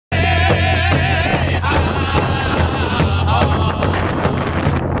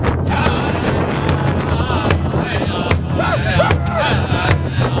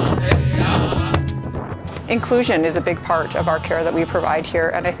inclusion is a big part of our care that we provide here,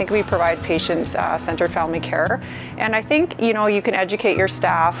 and I think we provide patient-centered family care. And I think, you know, you can educate your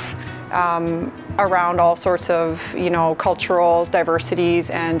staff around all sorts of, you know, cultural diversities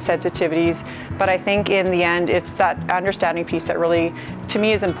and sensitivities, but I think in the end it's that understanding piece that really, to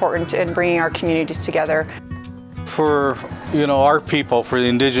me, is important in bringing our communities together. For, you know, our people, for the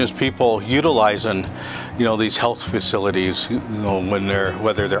Indigenous people utilizing, you know, these health facilities, you know,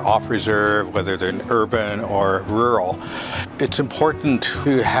 whether they're off-reserve, whether they're urban or rural, it's important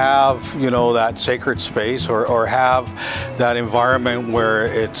to have, you know, that sacred space or have that environment where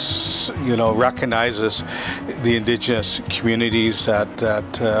it's, you know, recognizes the Indigenous communities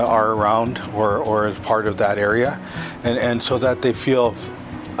that are around or as part of that area, and so that they feel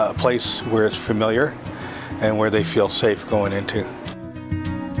a place where it's familiar and where they feel safe going into.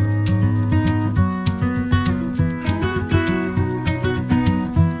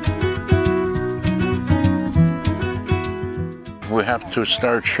 We have to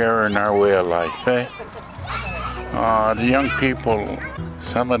start sharing our way of life, eh? The young people,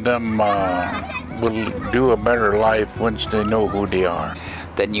 some of them will do a better life once they know who they are.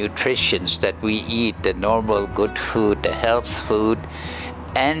 The nutritions that we eat, the normal good food, the health food,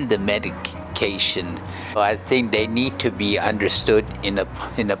 and the medication, I think they need to be understood in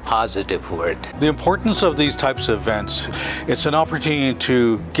a positive word. The importance of these types of events, it's an opportunity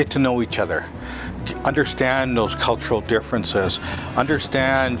to get to know each other, understand those cultural differences,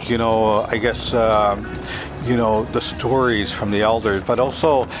 understand, you know, I guess, you know, the stories from the elders, but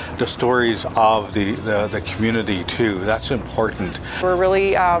also the stories of the community too. That's important. We're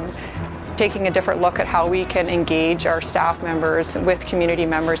really taking a different look at how we can engage our staff members with community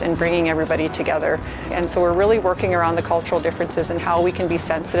members and bringing everybody together. And so we're really working around the cultural differences and how we can be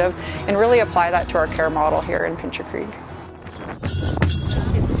sensitive and really apply that to our care model here in Pincher Creek.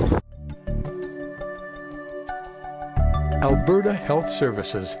 Alberta Health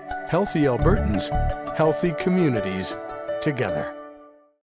Services. Healthy Albertans, healthy communities together.